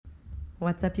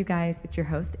What's up, you guys? It's your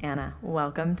host, Anna.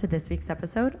 Welcome to this week's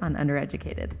episode on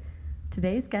Undereducated.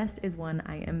 Today's guest is one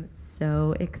I am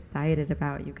so excited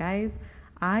about, you guys.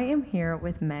 I am here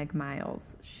with Meg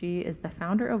Miles. She is the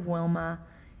founder of WILMA.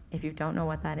 If you don't know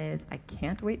what that is, I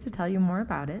can't wait to tell you more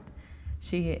about it.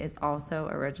 She is also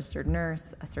a registered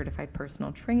nurse, a certified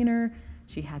personal trainer.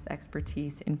 She has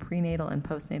expertise in prenatal and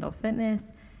postnatal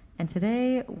fitness. And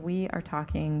today we are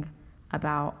talking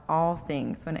about all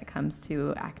things when it comes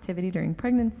to activity during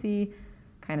pregnancy,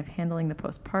 kind of handling the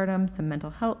postpartum, some mental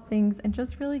health things, and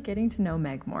just really getting to know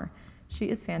Meg more. She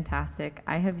is fantastic.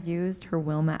 I have used her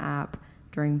WILMA app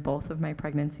during both of my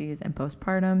pregnancies and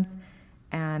postpartums,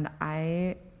 and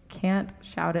I can't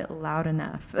shout it loud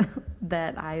enough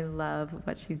that I love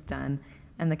what she's done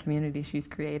and the community she's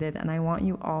created, and I want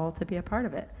you all to be a part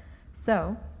of it.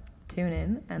 So tune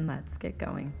in and let's get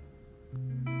going.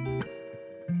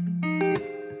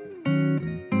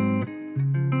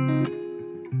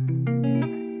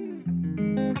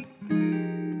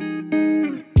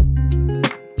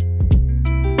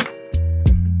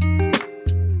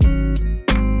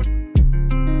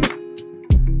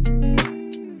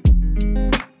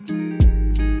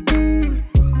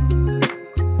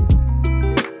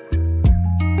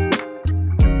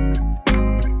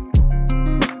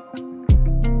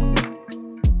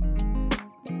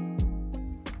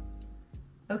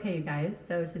 Okay, you guys,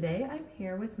 so today I'm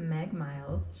here with Meg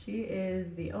Miles. She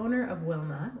is the owner of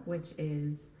WILMA, which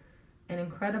is an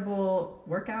incredible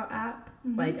workout app.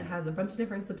 Like, it has a bunch of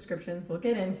different subscriptions. We'll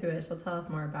get into it. She'll tell us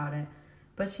more about it.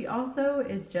 But she also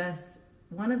is just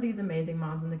one of these amazing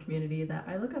moms in the community that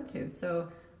I look up to. So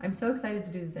I'm so excited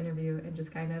to do this interview and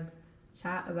just kind of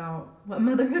chat about what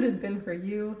motherhood has been for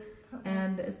you,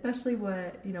 and especially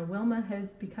what, WILMA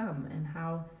has become and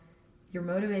how you're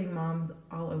motivating moms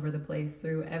all over the place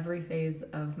through every phase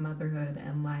of motherhood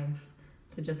and life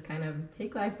to just kind of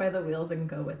take life by the wheels and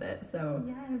go with it. So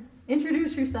yes,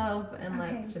 introduce yourself and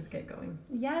let's just get going.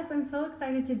 Yes, I'm so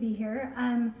excited to be here.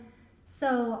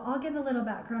 So I'll give a little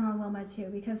background on WILMA too,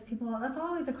 because that's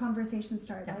always a conversation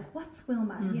starter. Yeah. Like, what's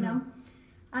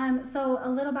WILMA, So a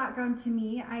little background to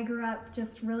me. I grew up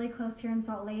just really close here in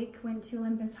Salt Lake, went to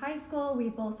Olympus High School. We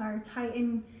both are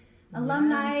Titan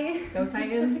alumni. Yes. Go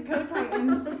Titans. Go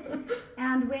Titans.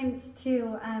 And went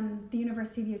to the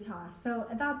University of Utah. So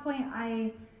at that point,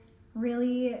 I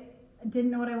really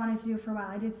didn't know what I wanted to do for a while.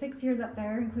 I did 6 years up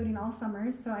there, including all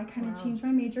summers. So I kind of changed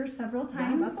my major several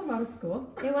times. Yeah, that's a lot of school.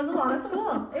 It was a lot of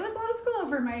school. It was a lot of school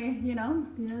for my,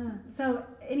 Yeah. So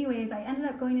anyways, I ended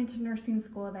up going into nursing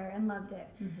school there and loved it.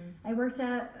 I worked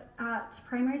at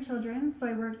Primary Children's. So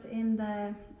I worked in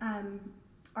the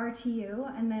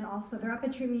RTU, and then also the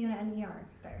Rapid Treatment Unit and ER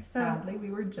there. So sadly,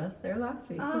 we were just there last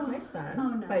week with my son. Oh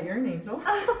no! But you're an angel.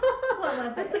 What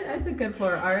was it? It's a good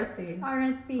floor. RSV.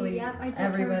 RSV. Yep, I took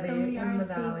everybody care of so many in RSV. the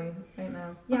valley right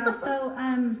now. Yeah. So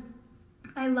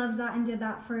I loved that and did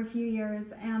that for a few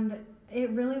years, and it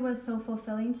really was so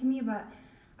fulfilling to me. But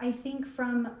I think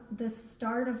from the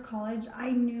start of college,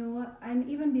 I knew, and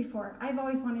even before, I've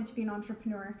always wanted to be an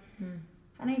entrepreneur.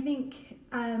 And I think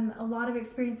a lot of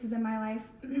experiences in my life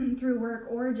through work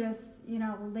or just,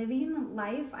 living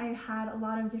life, I had a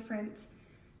lot of different,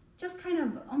 just kind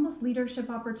of almost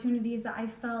leadership opportunities that I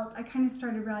felt, I kind of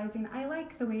started realizing I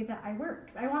like the way that I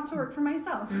work. I want to work for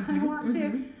myself. I want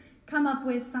to come up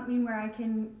with something where I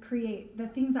can create the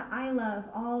things that I love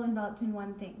all enveloped in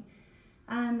one thing.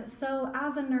 So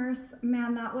as a nurse,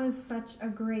 man, that was such a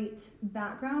great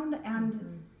background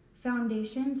and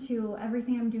foundation to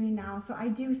everything I'm doing now. So I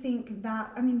do think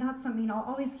that, that's something I'll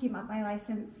always keep up my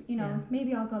license,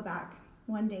 maybe I'll go back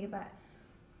one day, but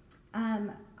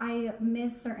I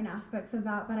miss certain aspects of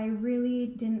that, but I really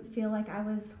didn't feel like I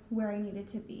was where I needed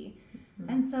to be.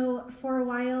 And so for a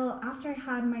while after I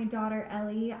had my daughter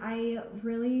Ellie, I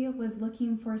really was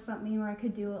looking for something where I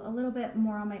could do a little bit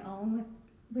more on my own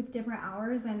with different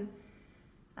hours, and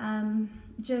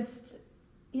just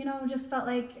felt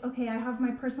like, okay, I have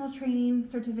my personal training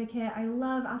certificate. I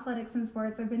love athletics and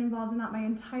sports. I've been involved in that my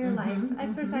entire life.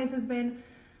 Exercise has been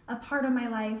a part of my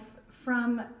life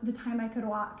from the time I could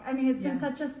walk. It's been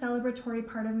such a celebratory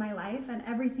part of my life, and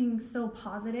everything's so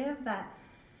positive that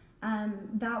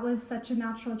that was such a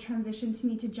natural transition to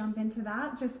me to jump into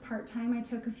that. Just part-time, I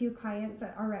took a few clients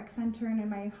at our rec center and in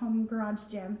my home garage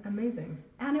gym. Amazing.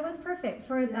 And it was perfect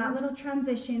for that little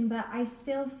transition, but I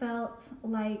still felt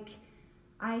like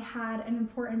I had an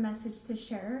important message to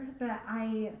share that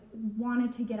I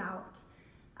wanted to get out.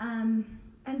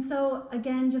 And so,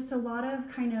 again, just a lot of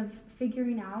kind of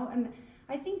figuring out. And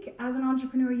I think as an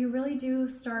entrepreneur, you really do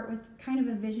start with kind of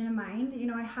a vision in mind.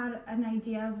 I had an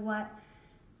idea of what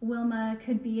WILMA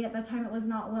could be. At the time, it was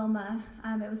not WILMA.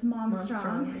 It was Mom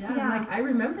Strong. Yeah. Like, I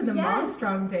remember the Mom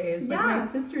Strong days. Like, my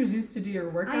sisters used to do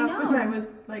your workouts when I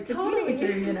was like a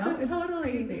teenager, you know? It's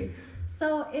crazy.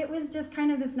 So it was just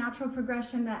kind of this natural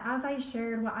progression that as I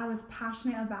shared what I was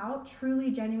passionate about,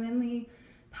 truly, genuinely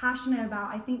passionate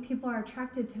about, I think people are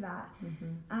attracted to that.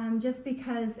 Just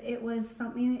because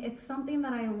it's something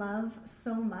that I love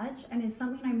so much, and is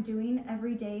something I'm doing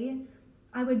every day.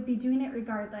 I would be doing it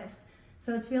regardless.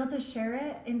 So to be able to share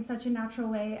it in such a natural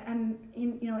way, and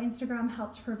Instagram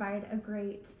helped provide a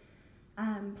great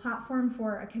platform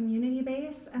for a community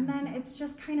base, and then it's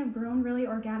just kind of grown really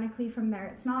organically from there.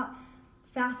 It's not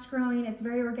fast growing, it's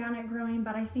very organic growing,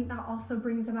 but I think that also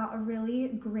brings about a really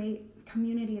great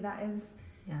community that is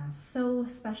so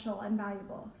special and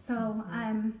valuable. So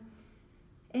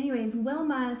anyways,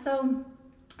 WILMA, so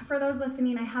for those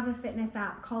listening, I have a fitness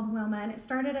app called WILMA, and it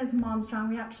started as Mom Strong.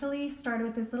 We actually started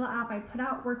with this little app. I'd put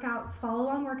out workouts,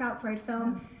 follow-along workouts where I'd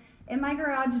film in my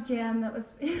garage gym that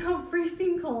was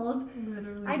freezing cold.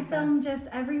 Literally I'd film just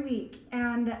every week,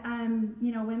 and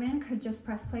women could just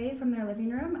press play from their living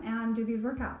room and do these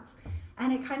workouts.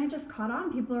 And it kind of just caught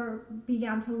on. People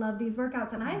began to love these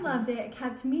workouts, and I loved it. It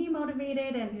kept me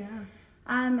motivated,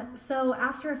 and so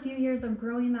after a few years of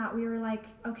growing that, we were like,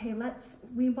 okay,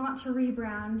 we want to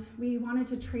rebrand. We wanted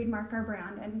to trademark our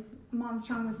brand, and Mom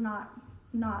Strong was not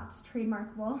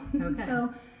trademarkable. Okay.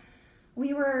 So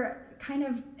we were kind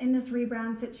of in this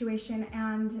rebrand situation,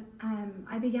 and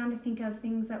I began to think of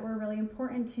things that were really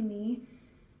important to me.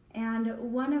 And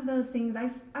one of those things,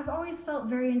 I've always felt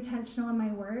very intentional in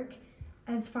my work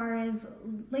as far as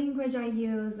language I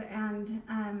use, and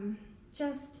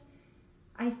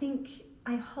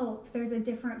I hope there's a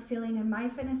different feeling in my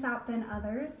fitness app than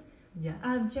others. Yes.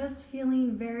 Of just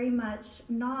feeling very much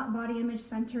not body image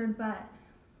centered, but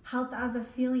health as a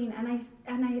feeling, and I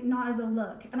not as a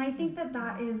look. And I think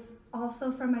that is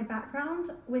also from my background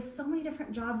with so many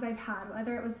different jobs I've had,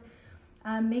 whether it was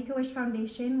Make-A-Wish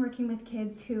Foundation, working with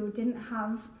kids who didn't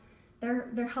have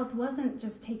their health wasn't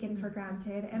just taken for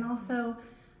granted, and also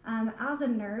as a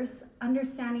nurse,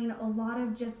 understanding a lot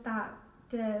of just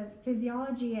the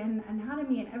physiology and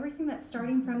anatomy and everything that's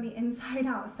starting from the inside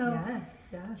out. So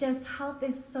just health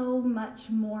is so much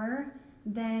more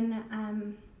than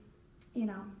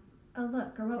a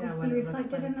look or what we see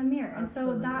reflected in the mirror.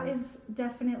 Absolutely. And so that is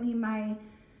definitely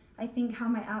I think how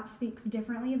my app speaks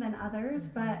differently than others.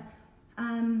 But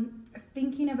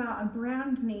thinking about a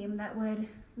brand name that would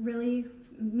really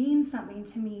mean something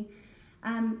to me.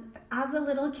 As a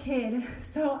little kid,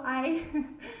 so I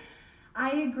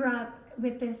grew up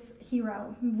with this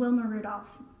hero, Wilma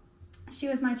Rudolph. She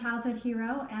was my childhood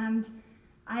hero, and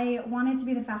I wanted to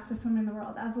be the fastest woman in the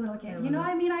world as a little kid.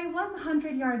 I won the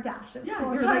 100-yard dash at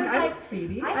school. You're so like, I was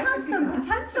speedy. I have some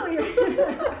potential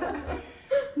here.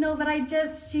 No, but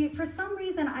for some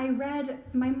reason,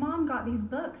 my mom got these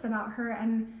books about her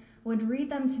and would read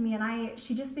them to me, and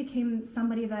she just became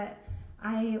somebody that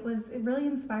was really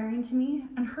inspiring to me.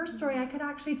 And her story, I could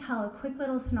actually tell a quick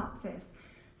little synopsis.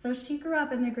 So she grew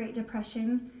up in the Great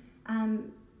Depression,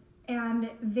 and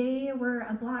she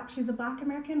was a Black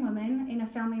American woman in a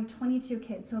family of 22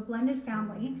 kids, so a blended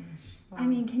family. Wow. I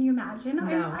mean, can you imagine?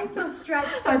 No. I feel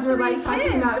stretched as we're like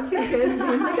talking about 2 kids,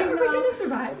 being like, how are we going to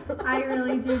survive? I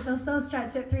really do feel so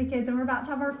stretched at 3 kids, and we're about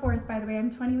to have our 4th, by the way.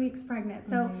 I'm 20 weeks pregnant.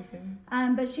 So, amazing.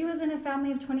 But she was in a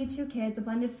family of 22 kids, a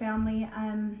blended family,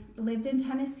 lived in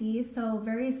Tennessee, so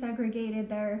very segregated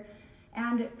there.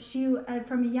 And she,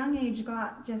 from a young age,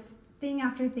 got just thing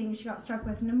after thing. She got struck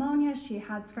with pneumonia. She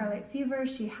had scarlet fever.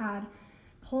 She had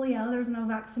polio. There was no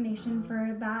vaccination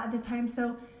for that at the time.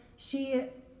 So she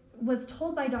was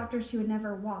told by doctors she would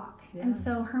never walk. Yeah. And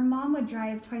so her mom would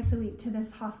drive twice a week to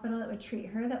this hospital that would treat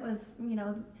her. That was,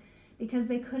 because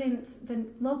the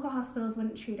local hospitals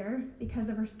wouldn't treat her because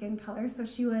of her skin color. So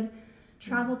she would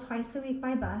travel twice a week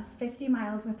by bus, 50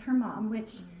 miles with her mom,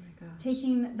 which...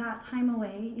 taking that time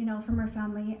away, from her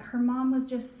family, her mom was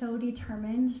just so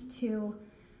determined to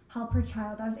help her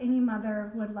child, as any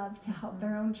mother would love to help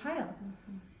their own child.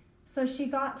 Mm-hmm. So she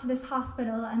got to this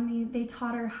hospital, and they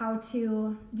taught her how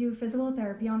to do physical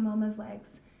therapy on Wilma's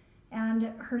legs.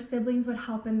 And her siblings would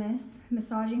help in this,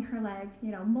 massaging her leg,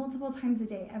 multiple times a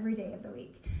day, every day of the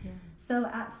week. Yeah. So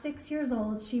at 6 years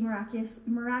old, she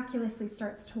miraculously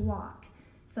starts to walk.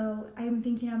 So I'm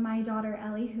thinking of my daughter,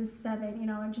 Ellie, who's 7,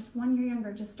 and just 1 year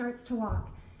younger, just starts to walk.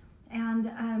 And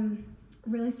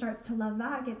really starts to love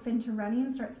that, gets into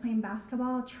running, starts playing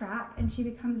basketball, track, and she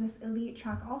becomes this elite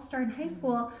track all-star in high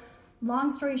school. Long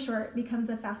story short, becomes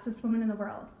the fastest woman in the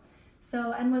world.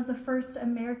 So, and was the first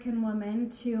American woman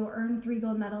to earn 3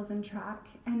 gold medals in track.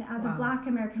 And as a Black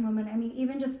American woman, I mean,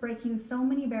 even just breaking so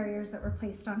many barriers that were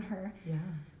placed on her. Yeah.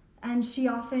 And she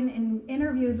often in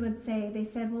interviews would say, they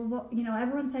said, well, you know,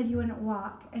 everyone said you wouldn't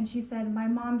walk. And she said, my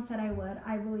mom said I would.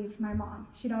 I believed my mom.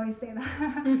 She'd always say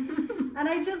that. And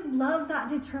I just love that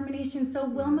determination. So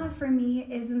WILMA for me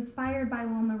is inspired by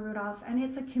Wilma Rudolph. And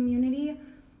it's a community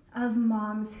of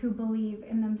moms who believe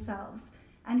in themselves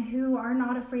and who are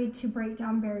not afraid to break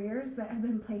down barriers that have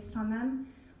been placed on them,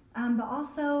 but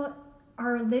also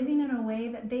are living in a way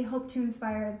that they hope to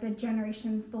inspire the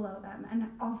generations below them and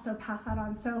also pass that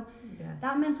on. So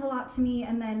that meant a lot to me.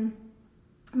 And then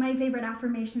my favorite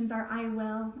affirmations are I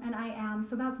will and I am.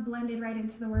 So that's blended right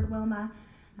into the word Wilma.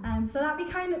 So that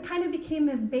kind of became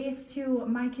this base to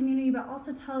my community, but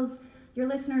also tells your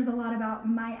listeners a lot about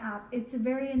my app. It's a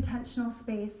very intentional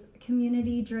space,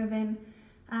 community driven,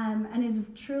 and is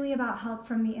truly about health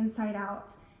from the inside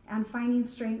out. And finding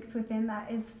strength within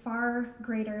that is far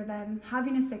greater than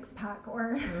having a 6-pack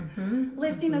or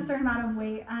lifting a certain amount of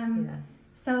weight.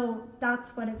 So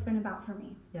that's what it's been about for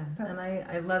me. Yeah, so. And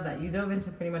I love that. You dove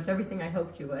into pretty much everything I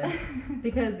hoped you would.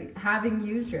 Because having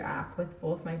used your app with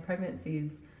both my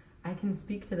pregnancies, I can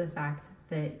speak to the fact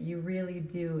that you really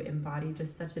do embody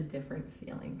just such a different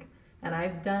feeling. And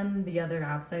I've done the other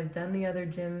apps. I've done the other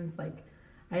gyms. Like,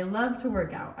 I love to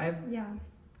work out. I've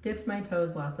dipped my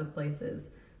toes lots of places.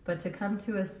 But to come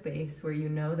to a space where you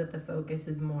know that the focus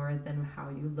is more than how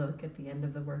you look at the end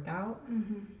of the workout,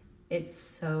 it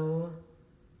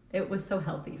was so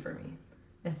healthy for me,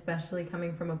 especially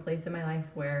coming from a place in my life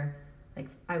where like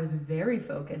I was very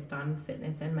focused on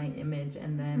fitness and my image,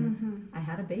 and then I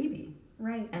had a baby.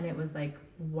 Right. And it was like,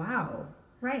 wow.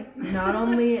 Right. Not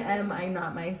only am I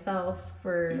not myself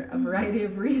for a variety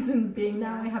of reasons, being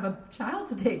now I have a child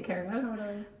to take care of,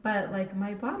 totally. But like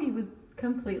my body was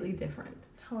completely different.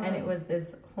 Totally. And it was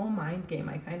this whole mind game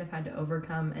I kind of had to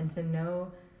overcome, and to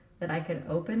know that I could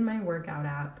open my workout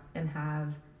app and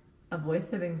have a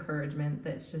voice of encouragement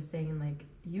that's just saying like,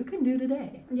 you can do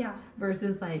today. Yeah.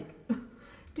 Versus like,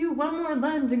 do one more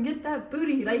lunge and get that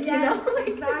booty. Like, yes, you know, like,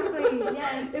 exactly.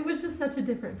 Yes. It was just such a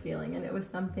different feeling, and it was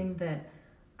something that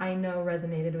I know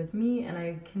resonated with me, and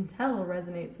I can tell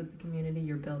resonates with the community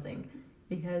you're building,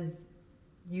 because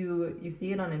you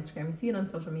see it on Instagram, you see it on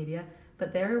social media,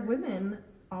 but there are women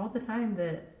all the time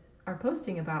that are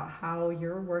posting about how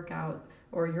your workout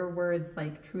or your words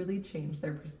like truly changed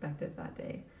their perspective that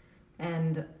day.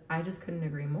 And I just couldn't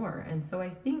agree more. And so I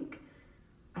think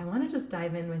I want to just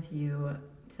dive in with you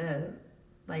to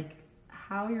like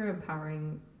how you're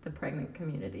empowering the pregnant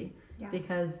community,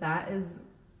 because that is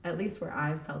at least where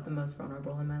I've felt the most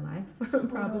vulnerable in my life,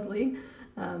 probably.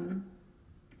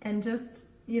 And just,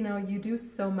 you know, you do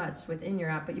so much within your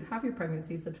app, but you have your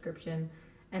pregnancy subscription.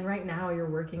 And right now you're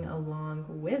working along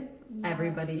with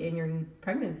everybody in your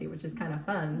pregnancy, which is kind of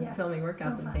fun, filming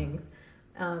workouts and things.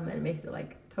 And it makes it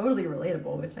like totally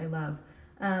relatable, which I love.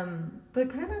 But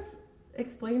kind of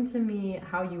explain to me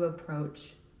how you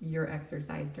approach your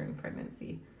exercise during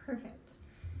pregnancy. Perfect.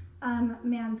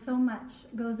 Man, so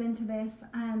much goes into this.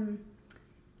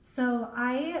 So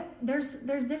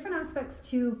there's different aspects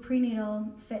to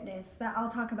prenatal fitness that I'll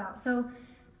talk about. So,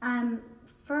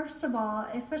 first of all,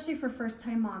 especially for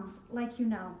first-time moms, like you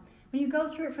know, when you go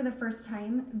through it for the first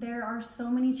time, there are so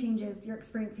many changes you're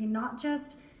experiencing, not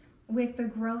just with the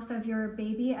growth of your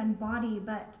baby and body,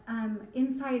 but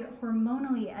inside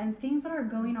hormonally and things that are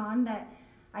going on that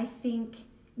I think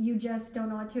you just don't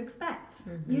know what to expect.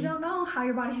 You don't know how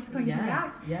your body's going to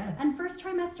react. And first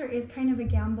trimester is kind of a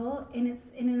gamble in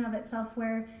and of itself,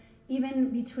 where even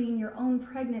between your own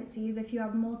pregnancies, if you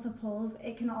have multiples,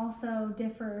 it can also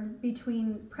differ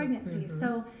between pregnancies.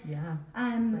 So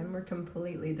and we're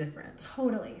completely different.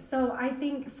 Totally. So I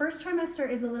think first trimester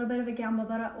is a little bit of a gamble,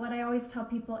 but what I always tell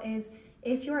people is,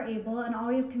 if you're able, and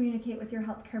always communicate with your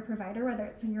healthcare provider, whether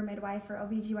it's in your midwife or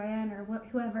OBGYN or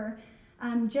whoever,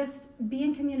 just be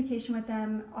in communication with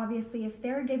them. Obviously, if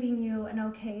they're giving you an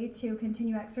okay to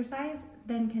continue exercise,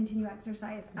 then continue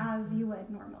exercise as you would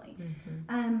normally.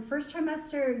 First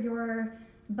trimester, your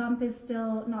bump is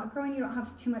still not growing. You don't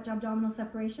have too much abdominal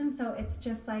separation, so it's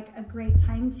just like a great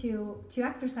time to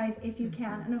exercise if you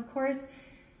can. And of course,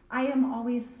 I am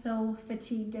always so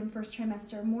fatigued in first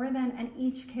trimester, and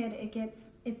each kid it gets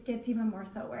even more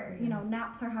so, where you know,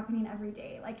 naps are happening every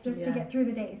day, like just to get through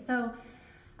the day. So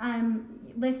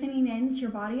listening in to your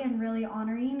body and really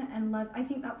honoring and love. I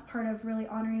think that's part of really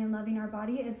honoring and loving our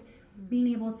body, is being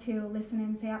able to listen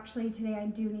and say, actually, today I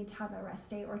do need to have a rest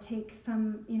day, or take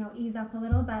some, you know, ease up a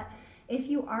little. But if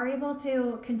you are able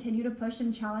to continue to push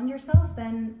and challenge yourself,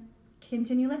 then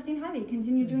continue lifting heavy,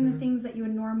 continue doing the things that you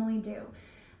would normally do.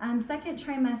 Second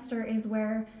trimester is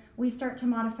where we start to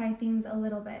modify things a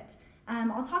little bit.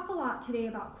 I'll talk a lot today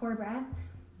about core breath.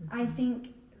 I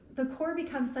think the core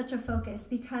becomes such a focus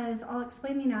because I'll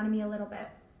explain the anatomy a little bit.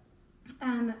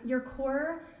 Your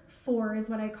core 4 is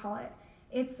what I call it.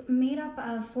 It's made up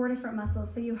of 4 different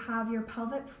muscles. So you have your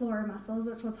pelvic floor muscles,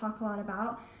 which we'll talk a lot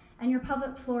about. And your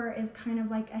pelvic floor is kind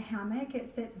of like a hammock. It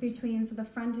sits between, so the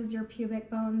front is your pubic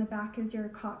bone, the back is your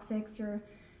coccyx,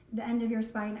 the end of your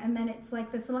spine. And then it's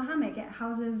like this little hammock. It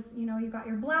houses, you've got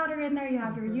your bladder in there, you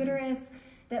have your uterus.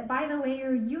 That, by the way,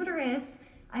 your uterus,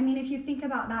 if you think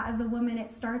about that as a woman,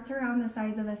 it starts around the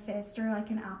size of a fist or like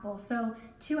an apple. So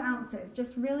 2 ounces,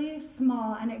 just really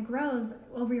small, and it grows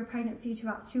over your pregnancy to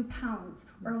about 2 pounds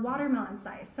or a watermelon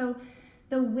size. So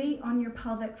the weight on your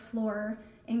pelvic floor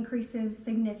increases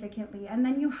significantly. And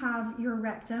then you have your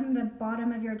rectum, the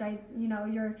bottom of your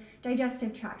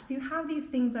digestive tract. So you have these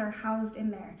things that are housed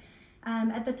in there.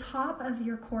 At the top of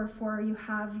your core 4, you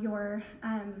have your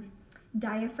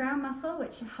diaphragm muscle,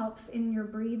 which helps in your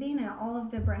breathing, and all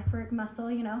of the breathwork muscle,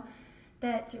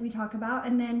 that we talk about.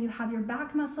 And then you have your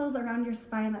back muscles around your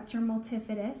spine. That's your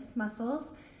multifidus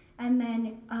muscles. And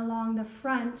then along the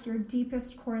front, your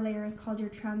deepest core layer is called your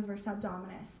transverse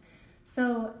abdominis.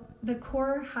 So the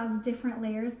core has different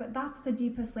layers, but that's the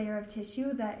deepest layer of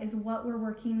tissue that is what we're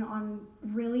working on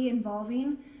really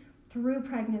involving through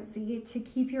pregnancy to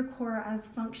keep your core as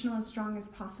functional, as strong as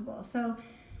possible. So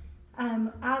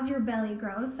as your belly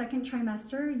grows, second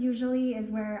trimester usually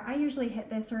is where I usually hit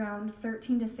this around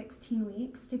 13 to 16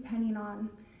 weeks, depending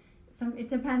on it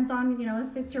depends on,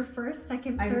 if it's your first,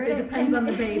 second, third. It depends on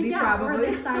the baby, probably.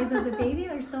 Or the size of the baby.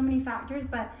 There's so many factors,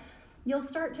 but you'll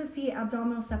start to see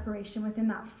abdominal separation within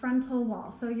that frontal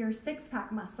wall. So your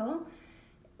six-pack muscle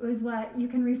is what you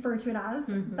can refer to it as,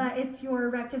 but it's your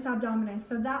rectus abdominis.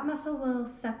 So that muscle will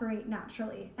separate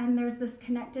naturally. And there's this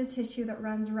connective tissue that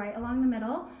runs right along the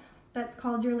middle that's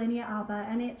called your linea alba,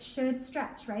 and it should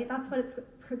stretch, right? That's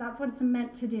what it's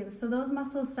meant to do. So those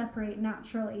muscles separate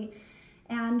naturally.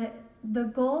 And the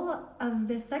goal of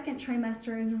this second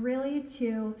trimester is really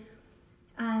to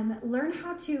learn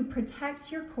how to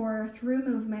protect your core through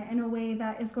movement in a way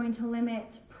that is going to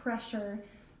limit pressure,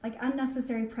 like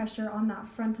unnecessary pressure on that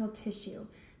frontal tissue,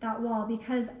 that wall.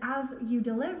 Because as you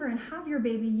deliver and have your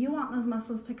baby, you want those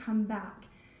muscles to come back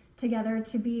together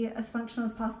to be as functional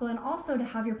as possible, and also to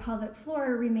have your pelvic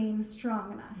floor remain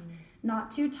strong enough.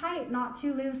 Not too tight, not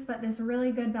too loose, but this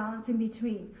really good balance in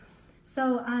between.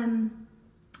 So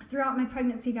throughout my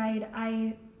pregnancy guide,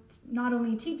 I not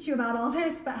only teach you about all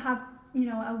this, but have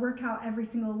a workout every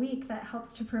single week that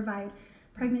helps to provide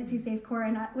pregnancy safe core.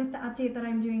 And with the update that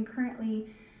I'm doing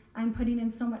currently, I'm putting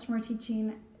in so much more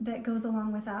teaching that goes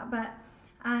along with that. But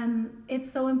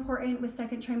it's so important with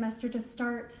second trimester to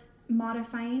start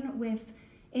modifying with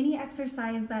any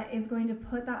exercise that is going to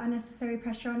put that unnecessary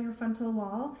pressure on your frontal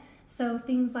wall. So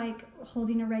things like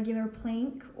holding a regular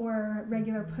plank or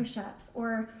regular push-ups,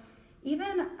 or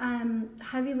even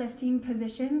heavy lifting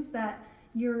positions that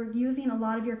you're using a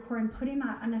lot of your core and putting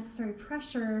that unnecessary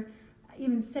pressure,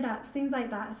 even sit-ups, things like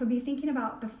that. So be thinking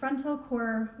about the frontal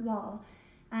core wall.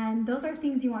 And those are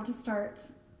things you want to start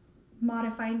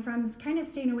modifying from, kind of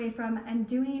staying away from, and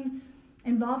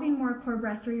involving more core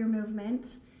breath through your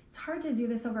movement. It's hard to do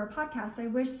this over a podcast.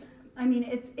 It's I'm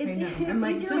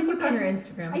like, easier just when you look on your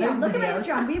Instagram. Yeah, look videos.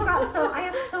 at my Instagram. I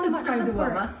have so much Subscribe to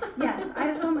support. WILMA. Yes, I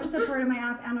have so much support in my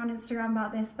app and on Instagram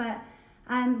about this, but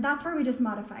that's where we just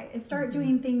modify it. Start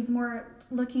doing things more,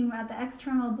 looking at the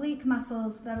external oblique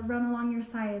muscles that run along your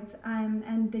sides,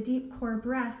 and the deep core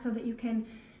breath, so that you can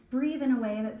breathe in a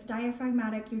way that's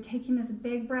diaphragmatic. You're taking this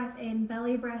big breath in,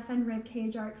 belly breath and rib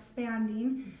cage are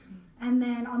expanding. And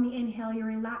then on the inhale, you're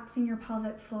relaxing your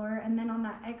pelvic floor. And then on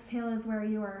that exhale is where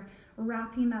you are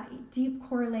wrapping that deep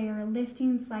core layer,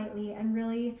 lifting slightly, and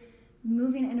really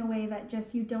moving in a way that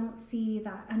just you don't see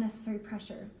that unnecessary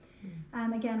pressure.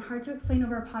 Again, hard to explain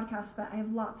over a podcast, but I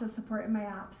have lots of support in my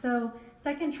app. So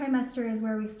second trimester is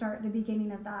where we start the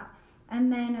beginning of that.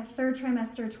 And then third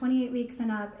trimester, 28 weeks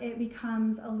and up, it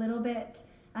becomes a little bit,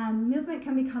 movement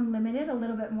can become limited a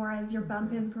little bit more as your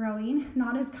bump is growing,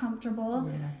 not as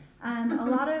comfortable. Yes. A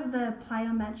lot of the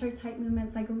plyometric type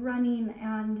movements like running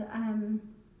and,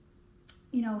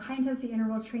 high intensity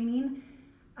interval training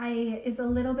is a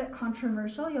little bit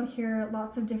controversial. You'll hear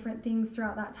lots of different things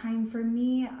throughout that time. For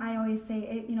me, I always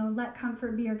say, let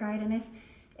comfort be your guide. And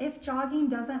if jogging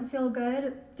doesn't feel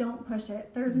good, don't push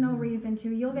it. There's no reason to.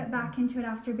 You'll get back into it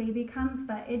after baby comes,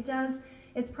 but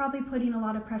it's probably putting a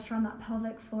lot of pressure on that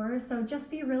pelvic floor. So just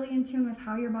be really in tune with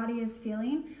how your body is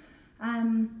feeling.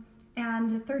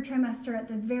 And third trimester at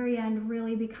the very end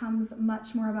really becomes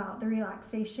much more about the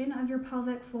relaxation of your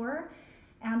pelvic floor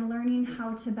and learning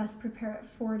how to best prepare it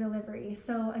for delivery.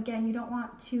 So again, you don't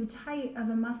want too tight of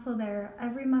a muscle there.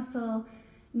 Every muscle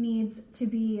needs to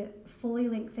be fully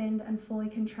lengthened and fully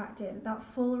contracted, that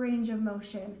full range of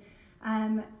motion.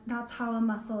 That's how a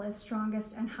muscle is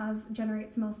strongest and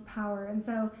generates most power. And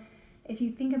so if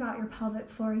you think about your pelvic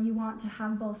floor, you want to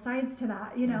have both sides to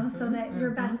that, so that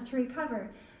you're best to recover.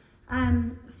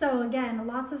 So again,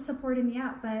 lots of support in the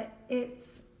app, but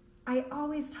I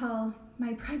always tell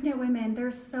my pregnant women,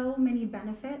 there's so many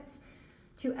benefits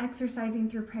to exercising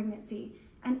through pregnancy.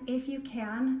 And if you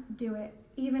can, do it.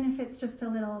 Even if it's just a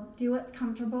little, do what's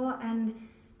comfortable. And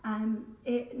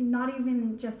it not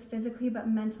even just physically, but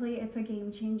mentally, it's a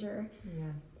game changer.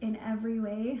 Yes. In every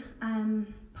way.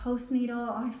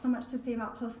 Postnatal, I have so much to say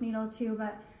about postnatal too,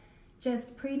 but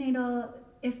just prenatal,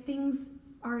 if things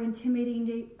are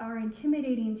intimidating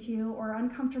to you or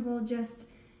uncomfortable, just,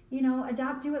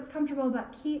 adapt, do what's comfortable,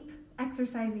 but keep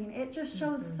exercising. It just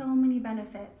shows so many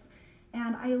benefits.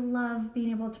 And I love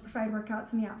being able to provide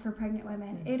workouts in the app for pregnant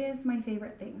women. Yes. It is my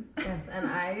favorite thing. Yes, and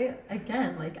I,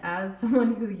 again, as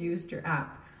someone who used your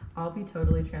app, I'll be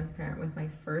totally transparent. With my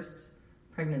first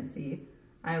pregnancy,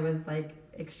 I was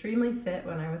extremely fit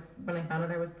when I found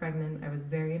out I was pregnant. I was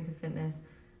very into fitness,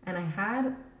 and I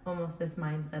had almost this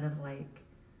mindset of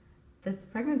this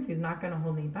pregnancy is not going to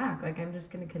hold me back. I'm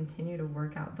just going to continue to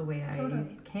work out the way I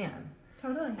can.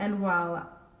 Totally. And while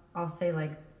I'll say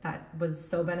that was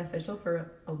so beneficial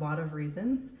for a lot of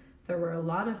reasons, there were a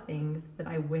lot of things that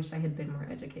I wish I had been more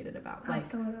educated about.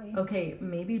 Absolutely. Okay,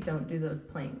 maybe don't do those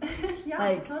planks.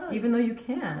 Yeah, totally. Even though you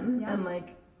can, and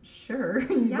sure,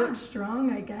 you look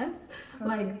strong, I guess.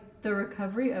 Totally. The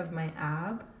recovery of my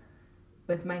ab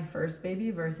with my first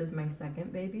baby versus my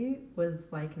second baby was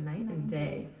night and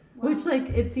day. Wow. Which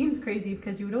it seems crazy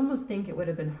because you would almost think it would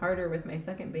have been harder with my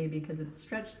second baby because it's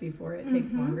stretched before, it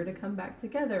takes longer to come back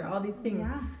together, all these things.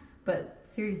 Yeah. But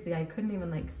seriously, I couldn't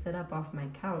even sit up off my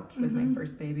couch with my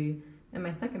first baby. And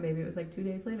my second baby, it was 2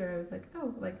 days later, I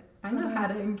was I know how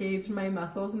to engage my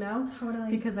muscles now. Totally.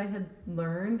 Because I had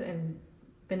learned and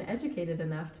been educated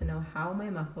enough to know how my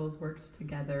muscles worked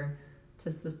together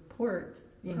to support,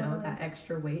 that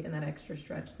extra weight and that extra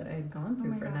stretch that I had gone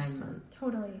through for 9 months.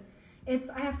 Totally.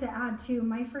 I have to add too,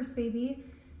 my first baby,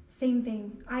 same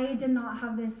thing. I did not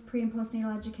have this pre and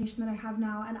postnatal education that I have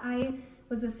now, and I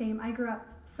was the same. I grew up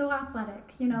so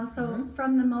athletic, so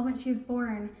from the moment she's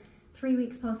born, 3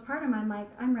 weeks postpartum,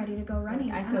 I'm ready to go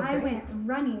running. I went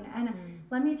running, and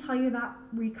let me tell you, that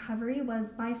recovery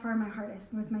was by far my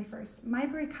hardest with my first. My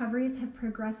recoveries have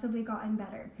progressively gotten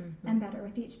better and better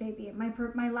with each baby. My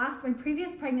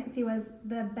previous pregnancy was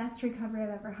the best recovery I've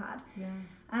ever had.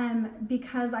 Yeah.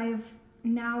 Because I've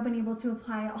now been able to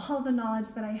apply all the knowledge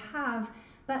that I have,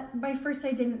 but by first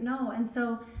I didn't know. And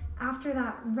so after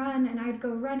that run, and I'd go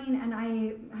running, and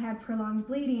I had prolonged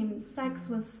bleeding, sex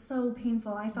was so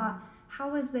painful. I thought,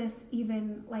 how is this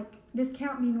even, this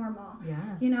can't be normal.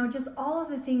 Yeah. Just all of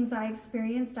the things I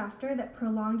experienced after that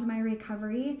prolonged my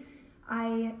recovery,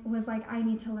 I was I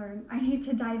need to learn. I need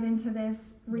to dive into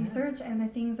this research and the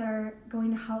things that are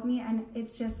going to help me. And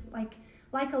it's just like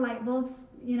a light bulb,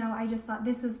 I just thought,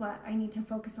 this is what I need to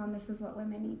focus on. This is what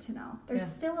women need to know. There's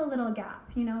still a little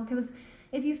gap, because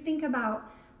if you think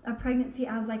about a pregnancy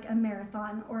as a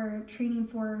marathon or training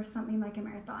for something like a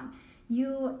marathon,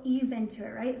 you ease into it,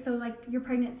 right? So your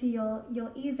pregnancy,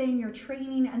 you'll ease in, you're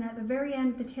training, and at the very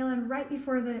end, the tail end, right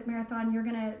before the marathon, you're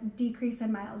going to decrease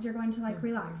in miles. You're going to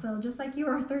relax. So just like you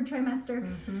are third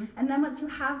trimester. And then once you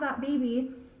have that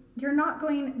baby, you're not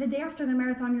going, the day after the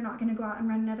marathon, you're not going to go out and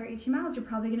run another 18 miles. You're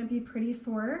probably going to be pretty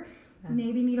sore,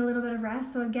 maybe need a little bit of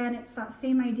rest. So again, it's that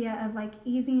same idea of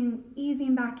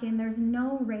easing back in. There's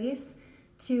no race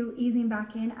to easing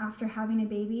back in after having a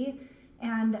baby.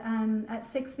 And at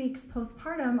 6 weeks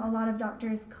postpartum, a lot of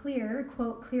doctors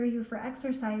quote, clear you for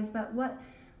exercise. But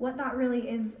what that really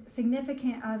is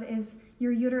significant of is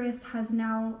your uterus has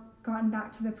now gotten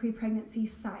back to the pre-pregnancy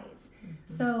size.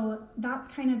 So that's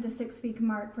kind of the 6 week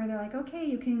mark where they're okay,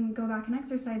 you can go back and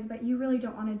exercise, but you really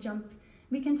don't want to jump.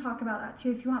 We can talk about that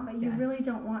too if you want, but you really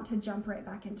don't want to jump right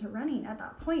back into running at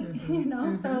that point,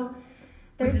 So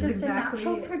there's just a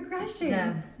natural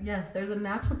progression. Yes, there's a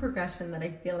natural progression that I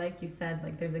feel you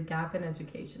said, there's a gap in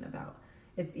education about.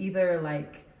 It's either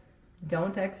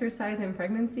don't exercise in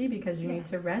pregnancy because you need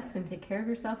to rest and take care of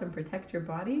yourself and protect your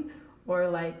body, or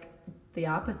the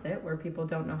opposite, where people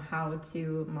don't know how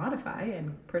to modify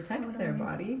and protect their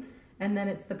body. And then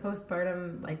it's the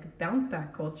postpartum bounce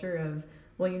back culture of,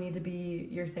 well, you need to be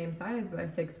your same size by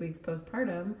 6 weeks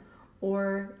postpartum,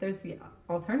 Or there's the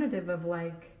alternative of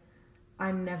like,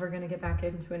 I'm never going to get back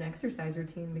into an exercise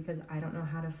routine because I don't know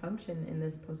how to function in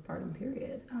this postpartum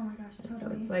period. Oh my gosh, totally.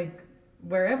 So it's like,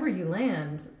 wherever you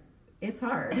land, it's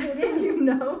hard. It is. You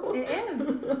know? It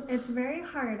is. It's very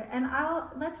hard. And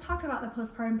let's talk about the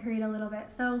postpartum period a little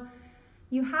bit. So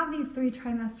you have these 3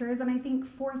 trimesters, and I think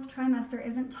 4th trimester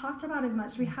isn't talked about as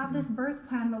much. We have this birth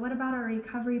plan, but what about our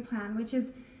recovery plan, which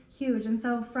is huge. And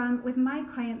so with my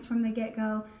clients from the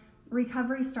get-go,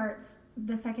 recovery starts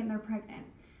the second they're pregnant.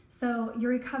 So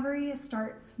your recovery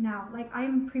starts now. Like,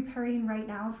 I'm preparing right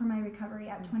now for my recovery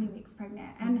at 20 weeks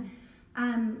pregnant.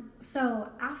 And so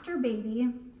after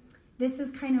baby, this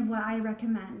is kind of what I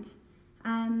recommend.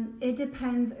 It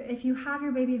depends. If you have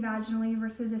your baby vaginally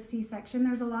versus a C-section,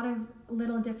 there's a lot of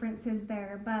little differences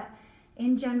there. But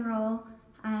in general,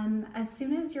 as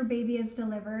soon as your baby is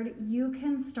delivered, you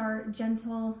can start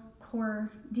gentle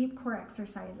deep core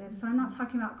exercises. So I'm not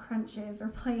talking about crunches or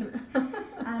planks.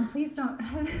 Please don't.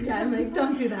 Yeah, I'm like,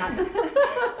 don't do that.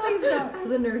 Please don't.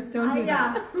 As a nurse, don't do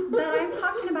that. Yeah, but I'm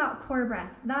talking about core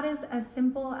breath. That is as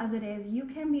simple as it is. You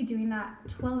can be doing that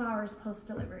 12 hours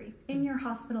post-delivery in your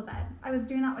hospital bed. I was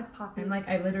doing that with Poppy. And like,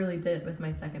 I literally did with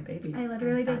my second baby. I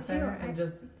literally did too. And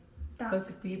just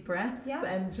took deep breaths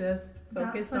and just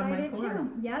focused on my core. That's what I did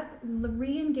too. Yep,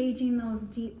 re-engaging those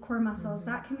deep core muscles.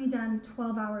 That can be done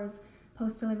 12 hours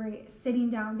post-delivery, sitting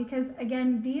down. Because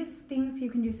again, these things you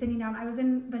can do sitting down. I was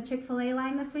in the Chick-fil-A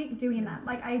line this week doing that.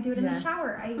 Like, I do it in the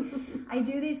shower. I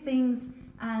do these things,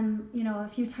 a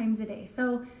few times a day.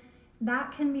 So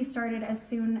that can be started as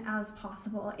soon as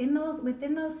possible.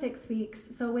 Within those 6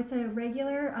 weeks, so with a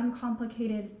regular,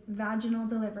 uncomplicated vaginal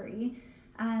delivery,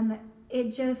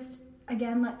 it just,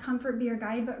 again, let comfort be your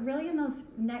guide, but really in those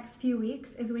next few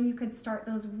weeks is when you could start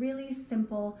those really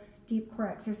simple deep core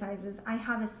exercises. I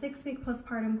have a 6-week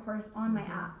postpartum course on my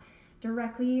app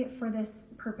directly for this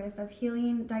purpose of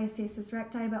healing diastasis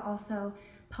recti, but also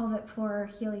pelvic floor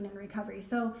healing and recovery.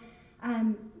 So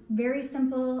very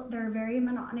simple. They're very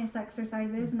monotonous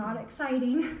exercises, not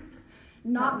exciting,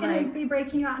 not going to be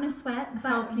breaking you out in a sweat, but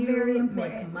help you very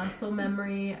important. Make muscle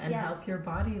memory and help your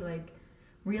body like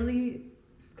really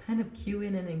kind of cue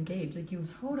in and engage. Like, you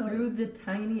through the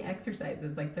tiny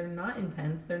exercises, like, they're not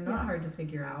intense, they're not hard to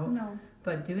figure out. No.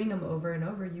 But doing them over and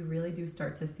over, you really do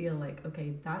start to feel like,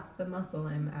 okay, that's the muscle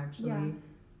I'm actually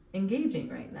engaging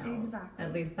right now. Exactly.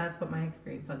 At least that's what my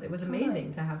experience was. It was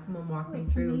amazing to have someone walk me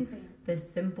through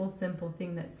this simple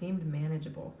thing that seemed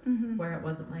manageable, where it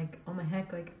wasn't like, oh my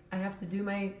heck, like, I have to do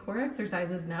my core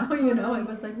exercises now. You know, it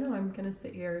was like, no, I'm gonna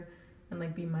sit here and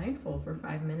like be mindful for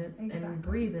 5 minutes and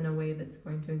breathe in a way that's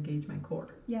going to engage my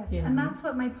core. Yes, and that's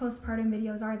what my postpartum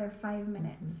videos are. They're 5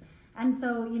 minutes. And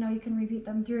so, you can repeat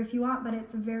them through if you want, but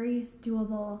it's very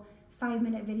doable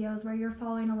 5-minute videos where you're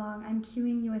following along. I'm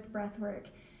cueing you with breath work.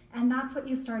 And that's what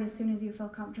you start as soon as you feel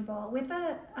comfortable. With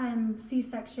a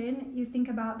C-section, you think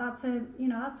about that's a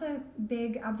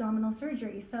big abdominal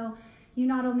surgery. So you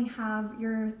not only have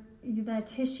the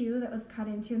tissue that was cut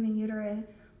into and the uterine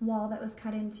wall that was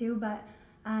cut into, but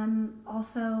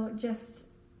also just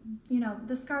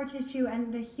the scar tissue,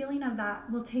 and the healing of that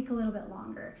will take a little bit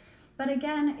longer. But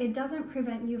again, it doesn't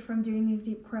prevent you from doing these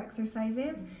deep core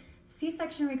exercises.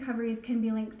 C-section recoveries can be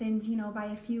lengthened by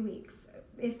a few weeks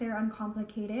if they're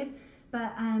uncomplicated,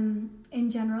 but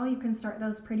in general you can start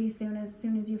those pretty soon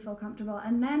as you feel comfortable.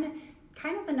 And then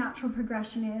kind of the natural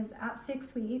progression is at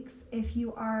 6 weeks, if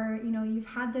you are you've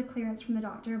had the clearance from the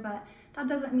doctor, but that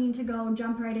doesn't mean to go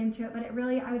jump right into it, but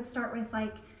I would start with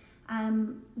like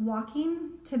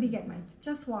walking to begin with,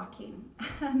 just walking.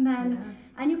 And then,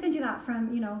 and you can do that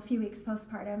from, a few weeks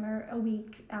postpartum or a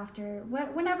week after,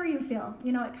 whenever you feel,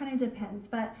 it kind of depends,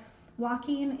 but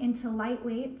walking into light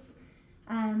weights,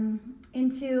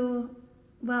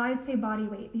 I'd say body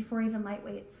weight before even light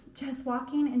weights, just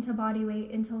walking into body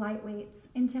weight, into light weights,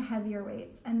 into heavier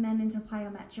weights, and then into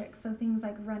plyometrics. So things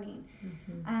like running.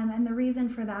 And the reason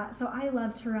for that, so I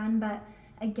love to run, but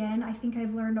again, I think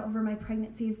I've learned over my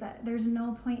pregnancies that there's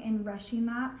no point in rushing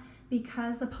that,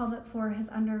 because the pelvic floor has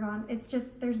undergone,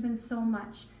 there's been so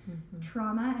much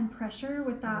trauma and pressure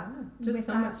with that.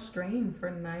 Much strain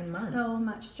for 9 months. So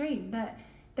much strain that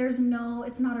it's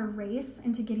not a race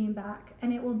into getting back,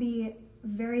 and it will be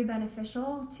very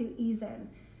beneficial to ease in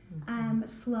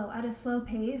at a slow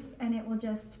pace, and it will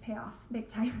just pay off big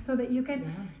time so that you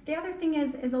can. The other thing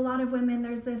is a lot of women,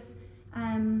 there's this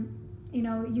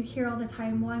you hear all the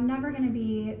time, well, I'm never going to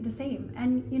be the same.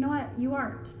 And you know what? You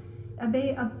aren't. A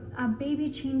baby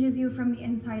changes you from the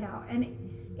inside out, and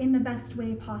in the best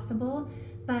way possible.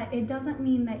 but it doesn't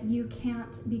mean that you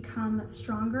can't become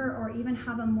stronger or even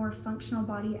have a more functional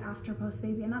body after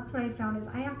post-baby. And that's what I found is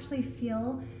I actually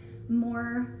feel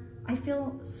more, I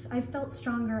felt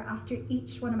stronger after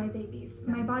each one of my babies.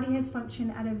 My body has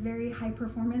functioned at a very high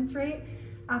performance rate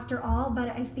after all, but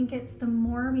I think it's the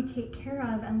more we take care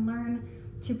of and learn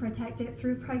to protect it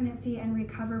through pregnancy and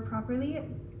recover properly,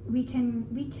 we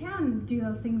can do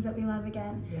those things that we love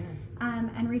again. Yes.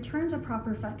 And return to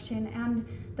proper function. And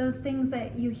those things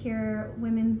that you hear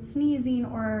women sneezing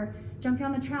or jumping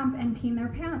on the tramp and peeing their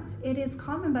pants, it is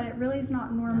common, but it really is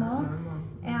not normal.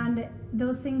 And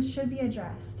those things should be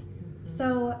addressed.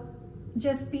 So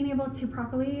just being able to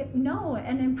properly know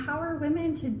and empower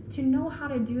women to know how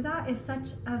to do that is such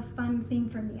a fun thing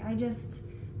for me.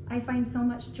 I find so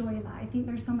much joy in that. I think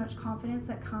there's so much confidence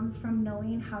that comes from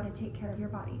knowing how to take care of your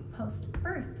body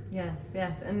post-birth. Yes.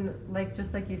 And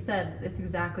just like you said, it's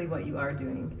exactly what you are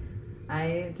doing.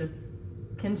 I just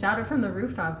can shout it from the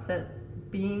rooftops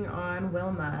that being on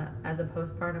WILMA as a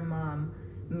postpartum mom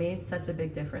made such a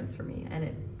big difference for me, and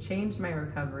it changed my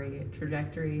recovery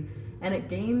trajectory, and I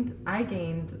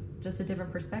gained just a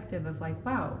different perspective of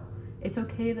wow, it's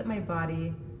okay that my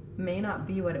body may not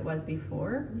be what it was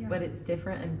before, but it's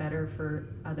different and better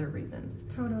for other reasons.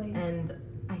 Totally. And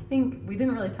I think we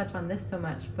didn't really touch on this so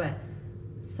much, but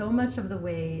so much of the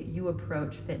way you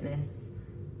approach fitness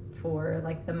for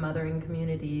the mothering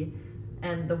community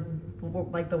and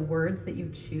the words that you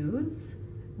choose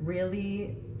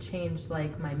really changed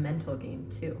my mental game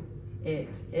too.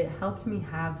 It helped me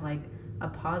have a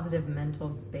positive mental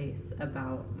space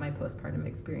about my postpartum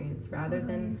experience rather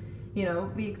than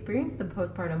we experience the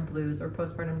postpartum blues or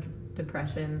postpartum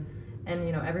depression, and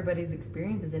everybody's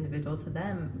experience is individual to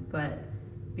them, but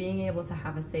being able to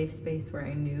have a safe space where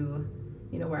I knew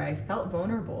where I felt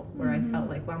vulnerable, where I felt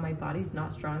wow, my body's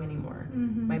not strong anymore.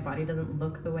 My body doesn't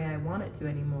look the way I want it to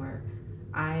anymore.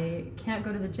 I can't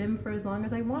go to the gym for as long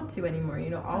as I want to anymore.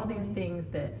 All these things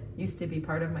that used to be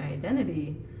part of my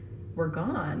identity were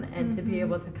gone. And to be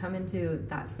able to come into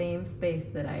that same space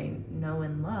that I know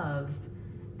and love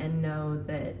and know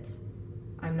that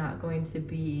I'm not going to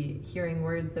be hearing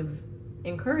words of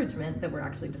encouragement that were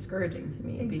actually discouraging to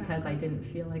me because I didn't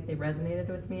feel like they resonated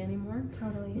with me anymore.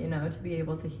 Totally. To be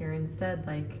able to hear instead,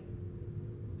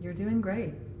 you're doing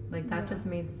great. That just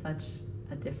made such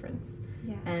a difference.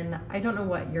 Yes. And I don't know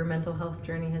what your mental health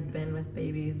journey has been with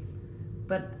babies,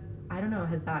 but I don't know,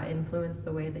 has that influenced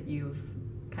the way that you've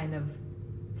kind of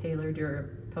tailored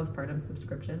your postpartum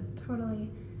subscription? Totally.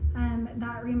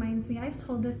 That reminds me, I've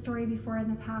told this story before in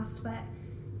the past, but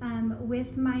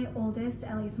with my oldest,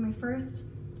 Ellie, so my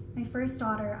first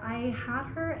daughter, I had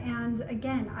her, and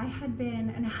again, I had been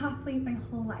an athlete my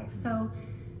whole life, so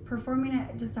performing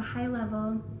at just a high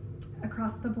level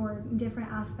across the board in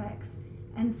different aspects.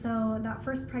 And so that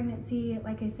first pregnancy,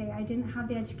 like I say, I didn't have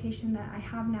the education that I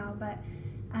have now, but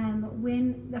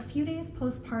when a few days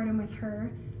postpartum with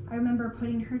her, I remember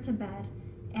putting her to bed,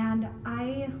 and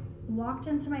I walked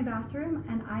into my bathroom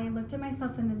and I looked at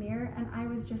myself in the mirror, and I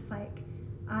was just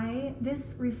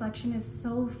this reflection is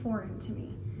so foreign to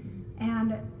me.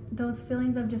 And those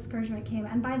feelings of discouragement came.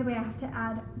 And by the way, I have to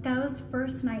add, those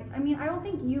first nights, I don't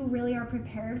think you really are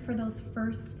prepared for those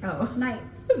first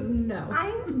nights. No.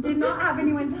 I did not have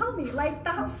anyone tell me.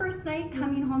 That first night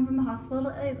coming home from the hospital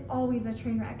is always a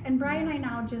train wreck. And Brian and I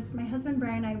now my husband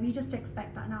Brian and I, we just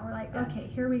expect that now. We're okay,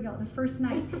 here we go, the first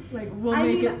night. We'll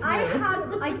make it through.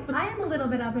 I am a little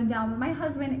bit up and down, but my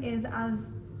husband is as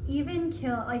even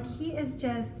kill, he is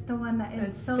just the one that is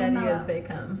as so steady mellow. as they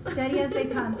come. Steady as they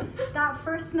come. That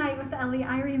first night with Ellie,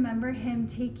 I remember him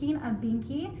taking a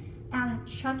binky and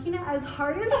chucking it as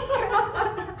hard as he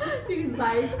could. He's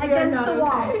against the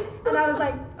wall. And I was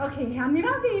like, okay, hand me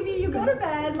that baby, you go to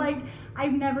bed.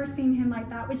 I've never seen him like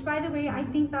that, which by the way, I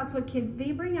think that's what kids,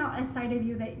 they bring out a side of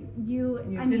you that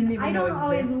I don't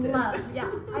always love. Yeah,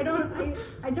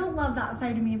 I don't love that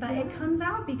side of me, but it comes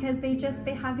out because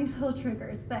they have these little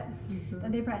triggers that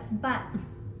they press. But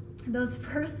those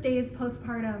first days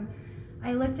postpartum,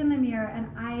 I looked in the mirror and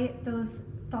those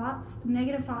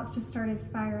negative thoughts just started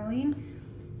spiraling.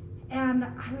 And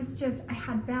I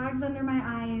had bags under my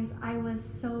eyes. I was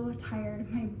so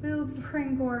tired. My boobs were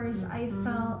engorged. I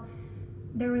felt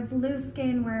there was loose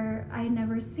skin where I had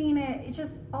never seen it. It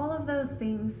just all of those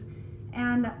things.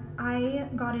 And I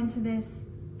got into this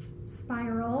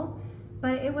spiral,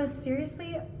 but it was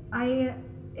seriously,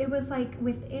 it was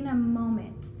within a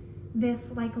moment,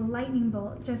 this lightning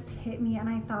bolt just hit me. And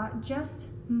I thought just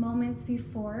moments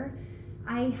before,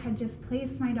 I had just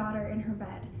placed my daughter in her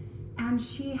bed. And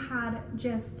she had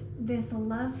just this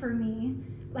love for me,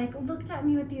 looked at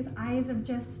me with these eyes of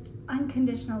just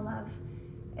unconditional love.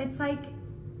 it's like,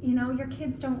 you know, your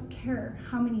kids don't care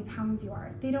how many pounds you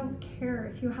are. They don't care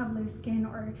if you have loose skin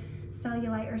or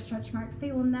cellulite or stretch marks.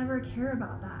 They will never care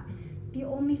about that. The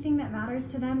only thing that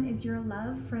matters to them is your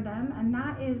love for them. And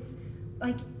that is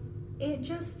like, it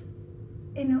just,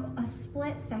 in a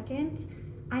split second,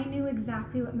 I knew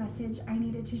exactly what message I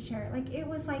needed to share. Like, it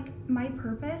was like my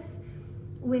purpose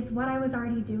with what I was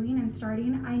already doing and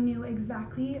starting. I knew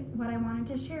exactly what I wanted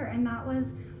to share. And that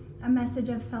was a message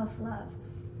of self-love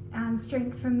and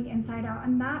strength from the inside out.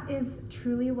 And that is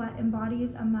truly what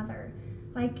embodies a mother.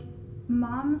 Like,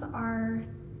 moms are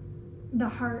the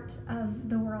heart of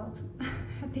the world.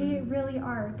 They really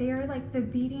are. They are like the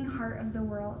beating heart of the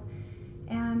world.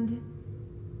 And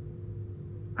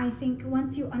I think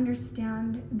once you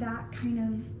understand that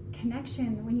kind of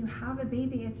connection, when you have a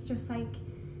baby, it's just like,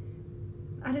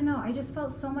 I don't know, I just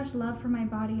felt so much love for my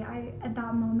body. At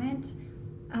that moment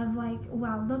of like,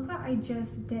 wow, look what I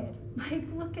just did. Like,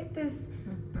 look at this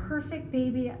perfect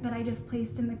baby that I just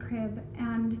placed in the crib.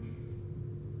 And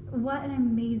what an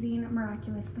amazing,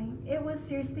 miraculous thing. It was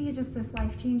seriously just this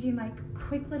life-changing, like,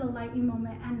 quick little lightning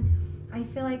moment. And I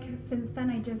feel like since then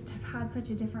I just have had such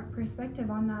a different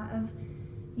perspective on that of,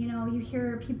 you know, you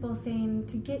hear people saying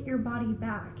to get your body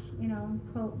back, you know,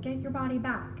 quote, get your body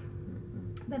back.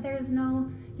 But there's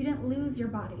no, you didn't lose your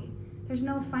body. There's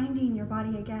no finding your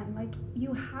body again. Like,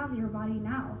 you have your body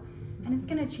now. And it's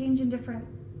going to change in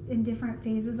different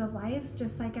phases of life,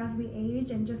 just like as we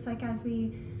age and just like as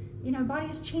we, you know,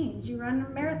 bodies change. You run a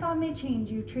marathon, they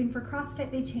change. You train for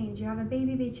CrossFit, they change. You have a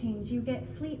baby, they change. You get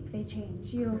sleep, they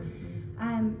change.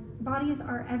 Bodies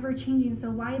are ever changing.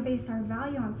 So why base our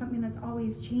value on something that's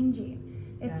always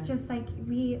changing? It's just like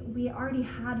we already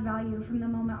had value from the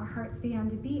moment our hearts began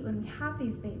to beat when we have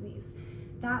these babies.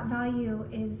 That value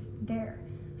is there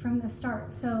from the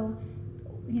start. So,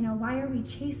 you know, why are we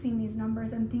chasing these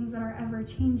numbers and things that are ever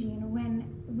changing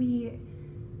when we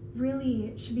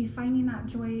really should be finding that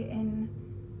joy in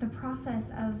the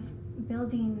process of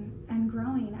building and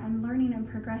growing and learning and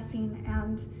progressing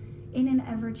and in an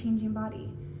ever-changing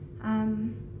body.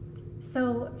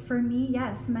 So for me,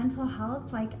 yes, mental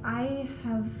health, like, I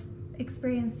have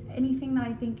experienced anything that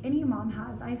I think any mom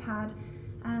has. I've had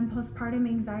postpartum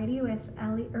anxiety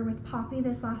with Poppy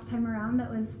this last time around. It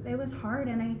was hard,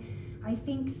 and I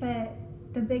think that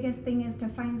the biggest thing is to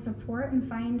find support and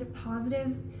find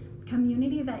positive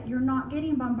community, that you're not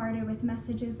getting bombarded with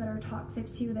messages that are toxic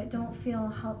to you, that don't feel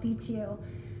healthy to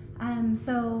you.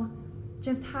 So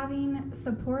just having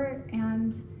support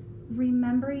and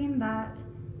remembering that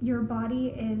your body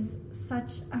is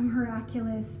such a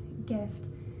miraculous gift,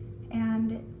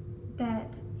 and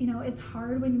that, you know, it's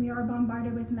hard when we are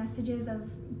bombarded with messages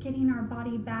of getting our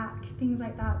body back, things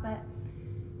like that, but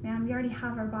man, we already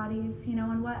have our bodies, you know,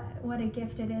 and what a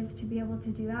gift it is to be able to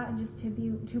do that, and just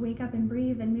to wake up and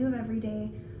breathe and move every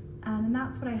day. And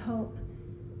that's what I hope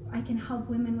I can help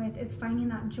women with, is finding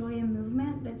that joy and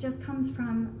movement that just comes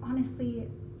from, honestly,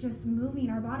 just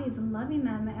moving our bodies and loving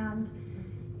them, and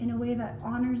in a way that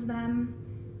honors them.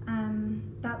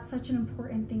 That's such an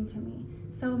important thing to me.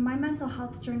 So my mental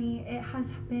health journey, it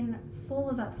has been full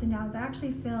of ups and downs. I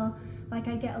actually feel like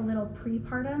I get a little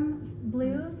prepartum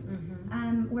blues,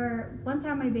 where once I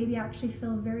have my baby, I actually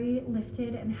feel very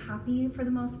lifted and happy for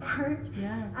the most part.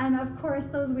 And of course,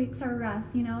 those weeks are rough.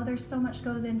 You know, there's so much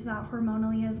goes into that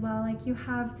hormonally as well. Like, you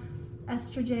have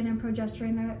estrogen and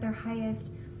progesterone, they're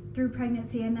highest through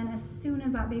pregnancy, and then as soon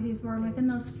as that baby's born, within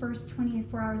those first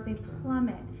 24 hours, they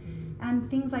plummet. And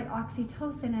things like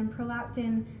oxytocin and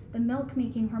prolactin, the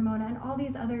milk-making hormone, and all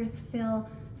these others feel.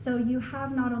 So you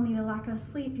have not only the lack of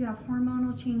sleep, you have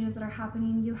hormonal changes that are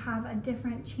happening, you have a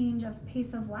different change of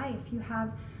pace of life, you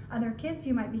have other kids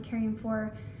you might be caring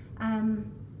for.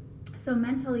 So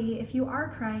mentally, if you are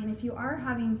crying, if you are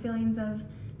having feelings of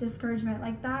discouragement,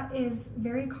 like, that is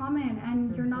very common,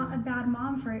 and you're not a bad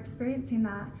mom for experiencing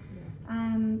that.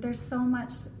 There's so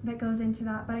much that goes into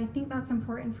that, but I think that's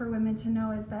important for women to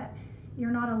know, is that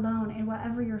you're not alone in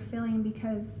whatever you're feeling,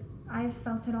 because I've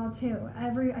felt it all too.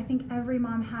 I think every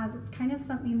mom has. It's kind of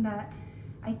something that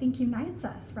I think unites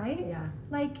us, right? Yeah.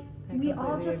 Like, we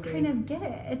all just kind of get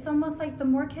it. It's almost like the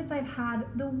more kids I've had,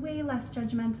 the way less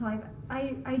judgmental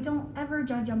I don't ever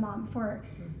judge a mom for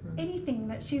anything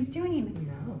that she's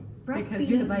doing. No. Breastfeeding. Because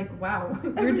you're like, wow,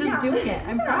 you're just doing it.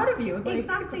 I'm proud of you. Like,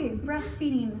 exactly.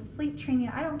 Breastfeeding, sleep training.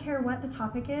 I don't care what the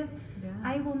topic is.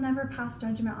 I will never pass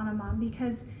judgment on a mom,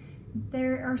 because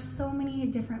there are so many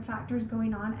different factors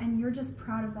going on, and you're just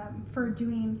proud of them for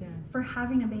for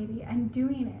having a baby and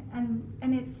doing it.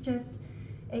 And it's just,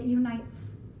 it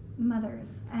unites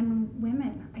mothers and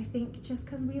women. I think just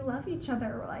because we love each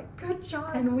other, we're like, good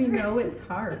job. And we know it's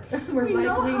hard. We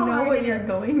know what you're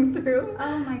going through.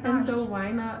 Oh my gosh. And so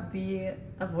why not be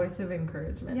a voice of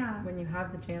encouragement when you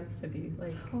have the chance to be?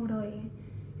 Like, totally.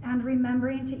 And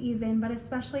remembering to ease in, but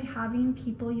especially having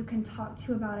people you can talk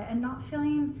to about it and not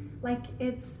feeling like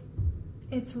it's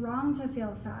wrong to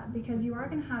feel sad, because you are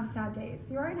going to have sad days.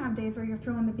 You are going to have days where you're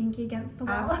throwing the binky against the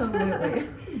wall.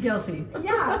 Absolutely. Guilty.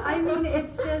 Yeah, I mean,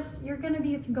 it's just, you're going to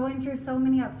be going through so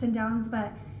many ups and downs,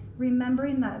 but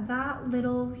remembering that that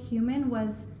little human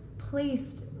was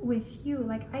placed with you.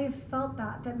 Like, I have felt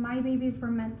that my babies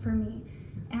were meant for me.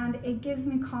 And it gives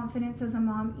me confidence as a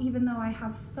mom, even though I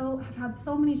have had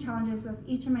so many challenges with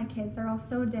each of my kids. They're all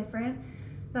so different.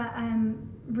 But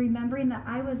remembering that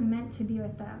I was meant to be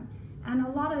with them. And a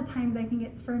lot of the times I think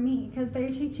it's for me, because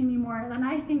they're teaching me more than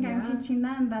I think I'm teaching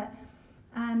them. But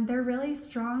they're really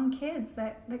strong kids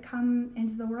that come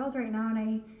into the world right now.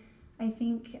 And I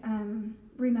think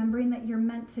remembering that you're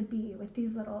meant to be with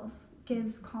these littles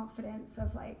gives confidence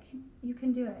of, like, you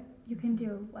can do it. You can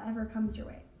do whatever comes your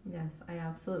way. Yes, I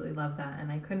absolutely love that.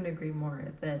 And I couldn't agree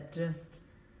more that just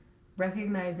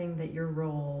recognizing that your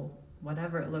role,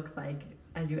 whatever it looks like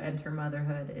as you enter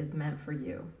motherhood, is meant for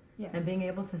you. Yes. And being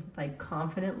able to, like,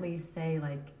 confidently say,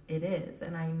 like, it is,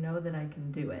 and I know that I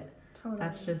can do it. Totally.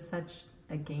 That's just such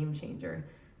a game changer.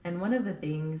 And one of the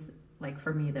things, like,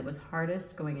 for me that was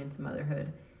hardest going into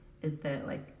motherhood is that,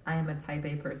 like, I am a type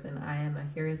A person. I am a,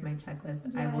 here is my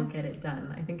checklist. Yes. I will get it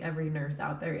done. I think every nurse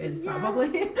out there is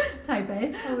probably type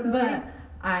A. Totally. But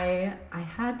I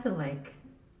had to, like,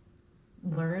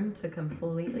 learn to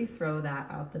completely throw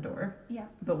that out the door. Yeah.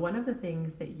 But one of the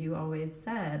things that you always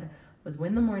said was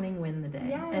win the morning, win the day.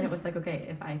 Yes. And it was like, okay,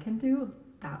 if I can do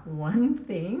that one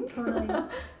thing, totally.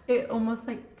 It almost,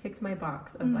 like, ticked my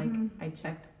box of like, I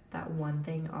checked that one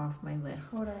thing off my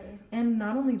list. Totally. And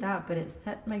not only that, but it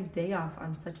set my day off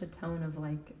on such a tone of,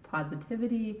 like,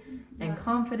 positivity and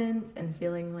confidence and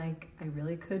feeling like I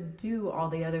really could do all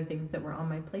the other things that were on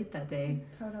my plate that day.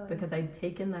 Totally. Because I'd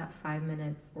taken that 5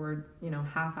 minutes or,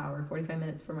 half hour, 45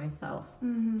 minutes for myself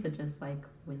to just, like,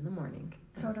 win the morning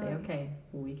and say, okay,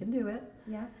 we can do it.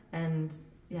 Yeah. And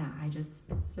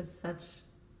it's just such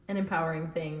an empowering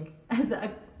thing as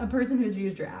a person who's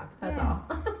used your app. That's all.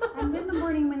 And win the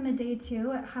morning, win the day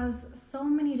too. It has so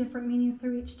many different meanings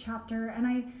through each chapter. And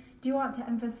I do want to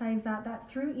emphasize that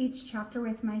through each chapter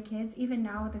with my kids, even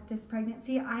now with this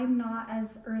pregnancy, I'm not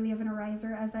as early of an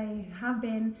ariser as I have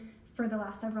been for the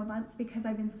last several months, because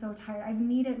I've been so tired.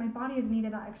 My body has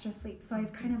needed that extra sleep. So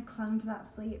I've kind of clung to that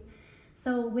sleep.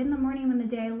 So win the morning, win the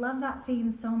day. I love that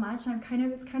saying so much. And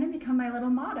it's kind of become my little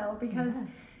motto, because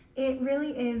it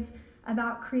really is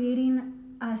about creating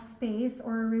a space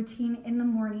or a routine in the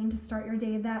morning to start your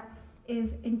day that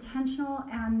is intentional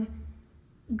and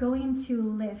going to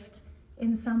lift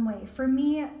in some way. For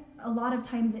me, a lot of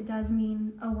times it does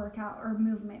mean a workout or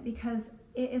movement, because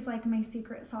it is like my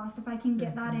secret sauce. If I can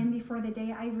get that in before the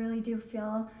day, I really do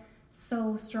feel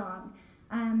so strong.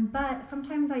 But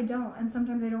sometimes I don't, and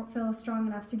sometimes I don't feel strong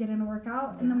enough to get in a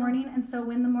workout in the morning. And so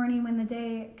win the morning, win the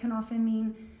day can often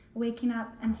mean waking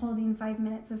up and holding 5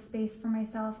 minutes of space for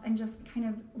myself and just kind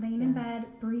of laying in bed,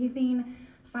 breathing,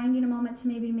 finding a moment to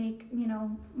maybe make,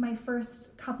 my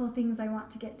first couple things I want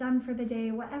to get done for the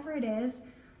day, whatever it is.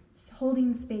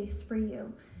 Holding space for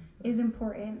you is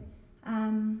important.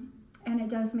 And it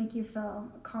does make you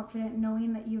feel confident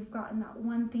knowing that you've gotten that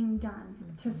one thing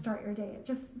done to start your day. It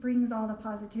just brings all the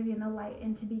positivity and the light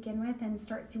in to begin with, and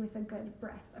starts you with a good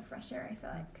breath of fresh air, I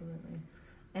feel like. Absolutely.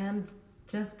 And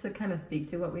just to kind of speak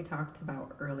to what we talked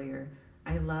about earlier,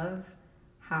 I love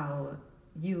how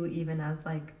you, even as,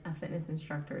 like, a fitness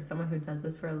instructor, someone who does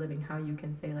this for a living, how you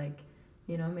can say, like,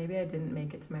 maybe I didn't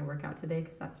make it to my workout today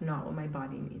because that's not what my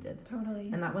body needed.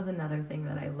 Totally. And that was another thing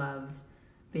that I loved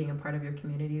being a part of your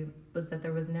community, was that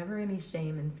there was never any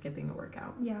shame in skipping a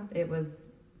workout. Yeah. It was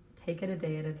take it a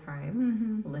day at a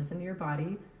time, listen to your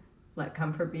body, let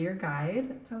comfort be your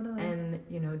guide. Totally. And,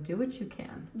 do what you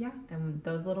can. Yeah. And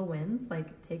those little wins,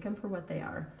 like, take them for what they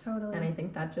are. Totally. And I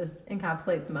think that just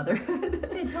encapsulates motherhood.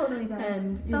 It totally does.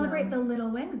 And celebrate the little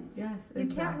wins. Yes, exactly. You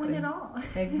can't win it all.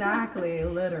 Exactly,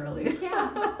 literally. You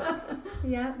can't.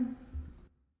 Yeah.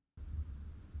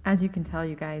 As you can tell,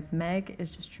 you guys, Meg is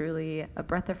just truly a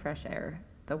breath of fresh air.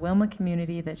 The WILMA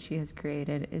community that she has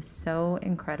created is so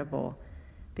incredible,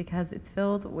 because it's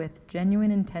filled with genuine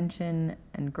intention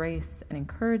and grace and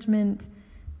encouragement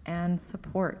and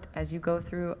support as you go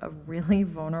through a really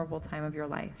vulnerable time of your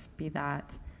life, be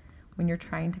that when you're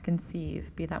trying to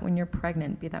conceive, be that when you're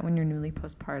pregnant, be that when you're newly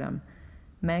postpartum.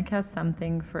 Meg has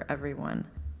something for everyone.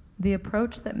 The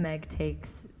approach that Meg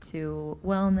takes to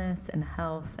wellness and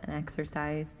health and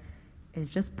exercise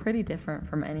is just pretty different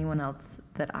from anyone else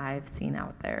that I've seen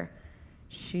out there.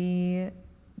 She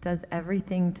does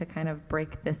everything to kind of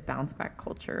break this bounce back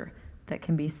culture that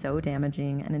can be so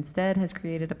damaging, and instead has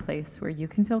created a place where you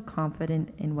can feel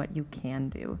confident in what you can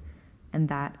do, and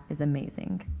that is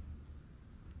amazing.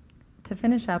 To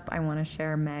finish up, I want to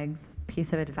share Meg's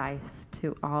piece of advice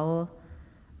to all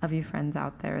of you friends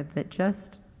out there that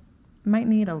just might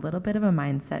need a little bit of a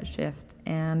mindset shift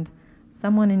and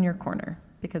someone in your corner,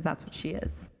 because that's what she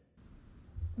is.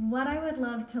 What I would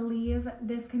love to leave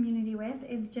this community with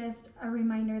is just a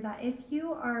reminder that if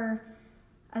you are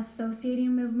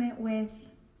associating movement with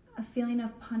a feeling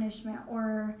of punishment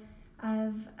or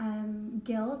of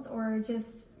guilt, or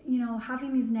just,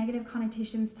 having these negative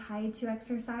connotations tied to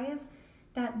exercise,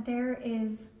 that there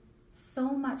is so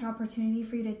much opportunity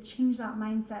for you to change that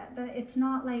mindset, that it's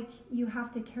not like you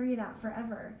have to carry that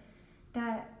forever,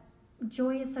 that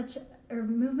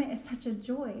movement is such a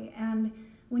joy. And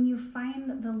when you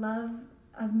find the love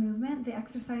of movement, the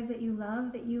exercise that you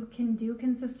love, that you can do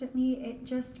consistently, it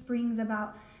just brings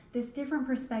about this different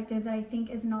perspective that I think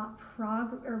is not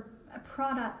product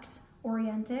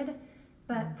oriented,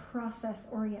 but process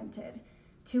oriented,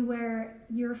 to where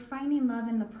you're finding love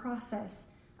in the process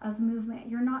of movement.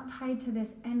 You're not tied to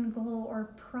this end goal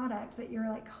or product that you're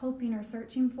like hoping or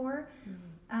searching for.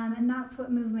 And that's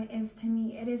what movement is to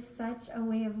me. It is such a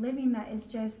way of living that is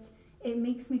just, it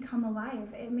makes me come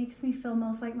alive. It makes me feel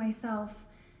most like myself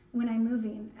when I'm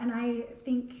moving. And I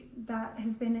think that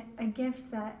has been a gift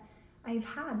that I've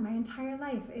had my entire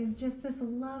life, is just this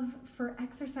love for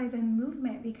exercise and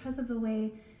movement because of the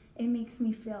way it makes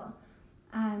me feel.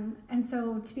 And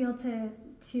so to be able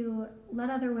to let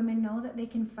other women know that they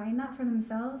can find that for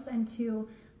themselves, and to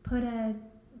put a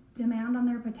demand on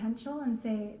their potential and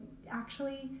say,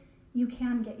 actually, you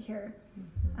can get here.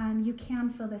 You can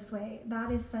feel this way.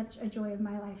 That is such a joy of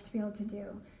my life to be able to do.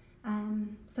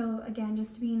 So again,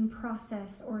 just being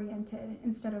process oriented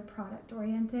instead of product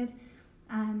oriented.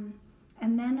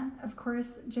 And then, of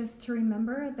course, just to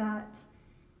remember that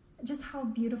just how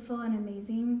beautiful and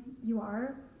amazing you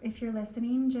are, if you're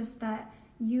listening, just that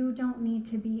you don't need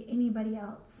to be anybody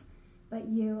else but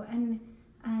you. And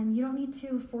you don't need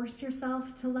to force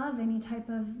yourself to love any type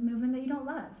of movement that you don't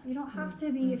love. You don't have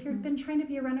to be, if you've been trying to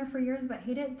be a runner for years but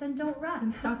hate it, then don't run.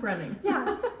 And stop running.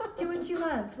 Yeah, do what you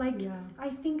love. I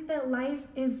think that life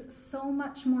is so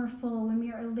much more full when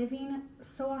we are living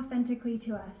so authentically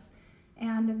to us.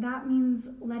 And that means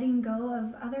letting go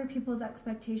of other people's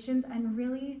expectations and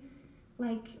really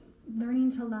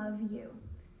learning to love you,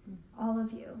 all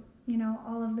of you,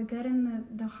 all of the good and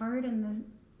the hard and the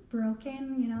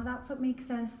broken, that's what makes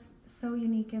us so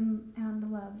unique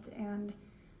and loved. And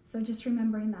so just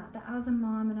remembering that as a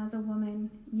mom and as a woman,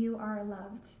 you are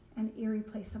loved and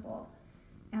irreplaceable,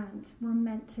 and we're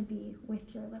meant to be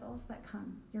with your littles that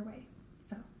come your way.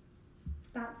 So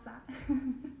that's that.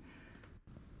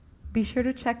 Be sure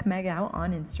to check Meg out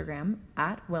on Instagram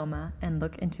at WILMA and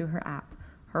look into her app.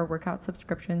 Her workout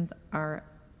subscriptions are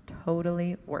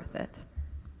totally worth it.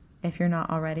 If you're not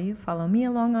already, follow me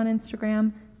along on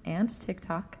Instagram and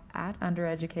TikTok at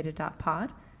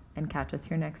undereducated.pod, and catch us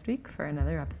here next week for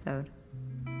another episode.